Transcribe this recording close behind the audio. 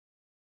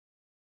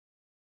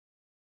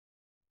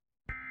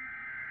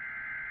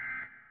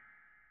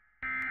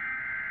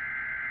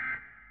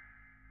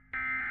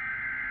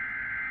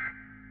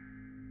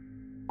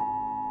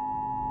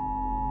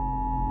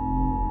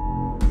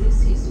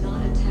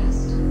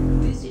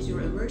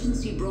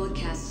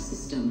broadcast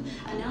system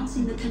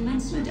announcing the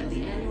commencement of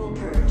the annual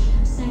Purge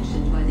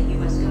sanctioned by the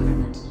U.S.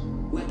 government.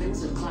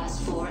 Weapons of Class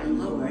 4 and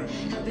lower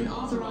have been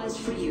authorized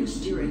for use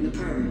during the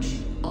Purge.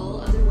 All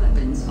other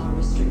weapons are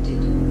restricted.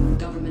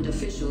 Government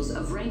officials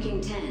of ranking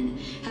 10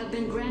 have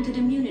been granted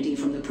immunity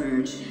from the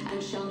Purge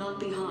and shall not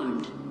be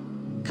harmed.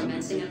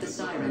 Commencing at the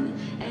siren,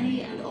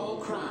 any and all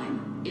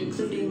crime,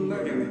 including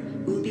murder,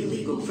 will be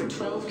legal for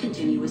 12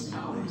 continuous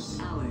hours.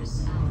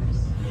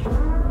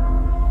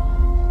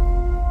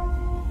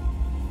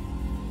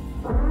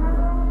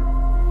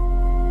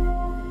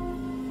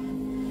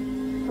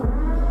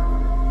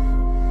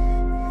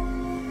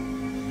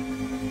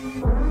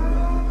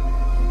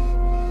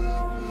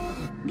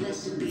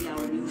 Blessed be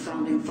our new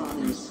founding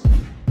fathers.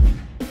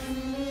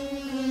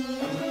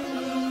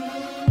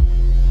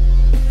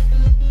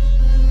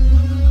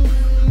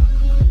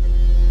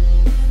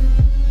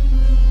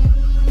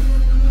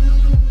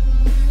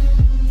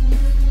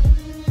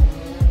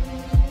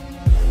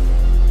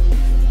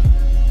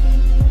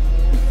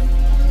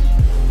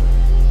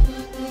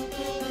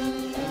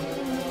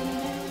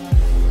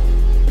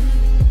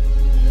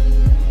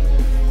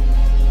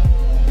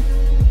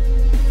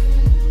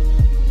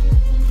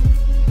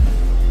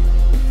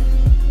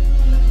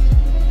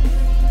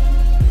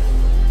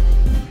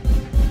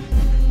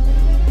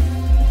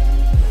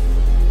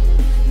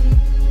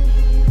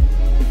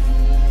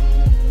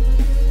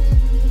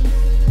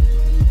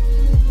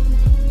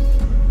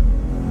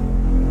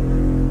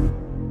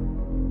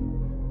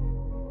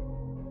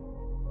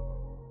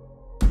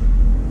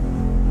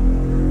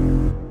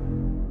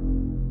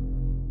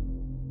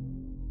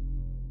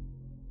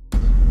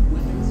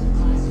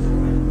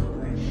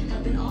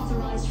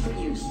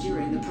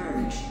 During the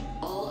Purge,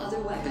 all other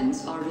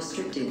weapons are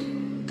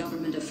restricted.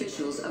 Government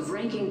officials of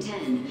ranking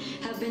 10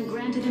 have been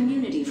granted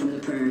immunity from the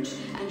Purge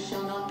and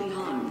shall not be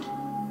harmed.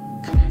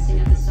 Commencing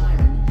at the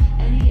siren,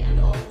 any and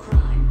all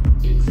crime,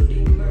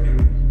 including murder,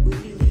 will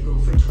be legal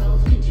for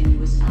 12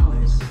 continuous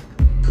hours.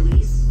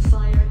 Police,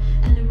 fire,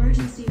 and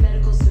emergency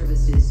medical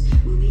services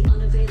will be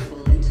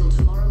unavailable until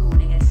tomorrow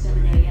morning at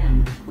 7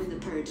 a.m. when the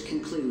Purge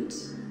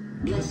concludes.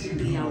 Blessed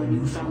be our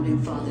new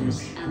founding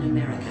fathers and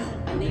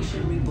America, a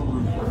nation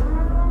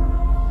reborn.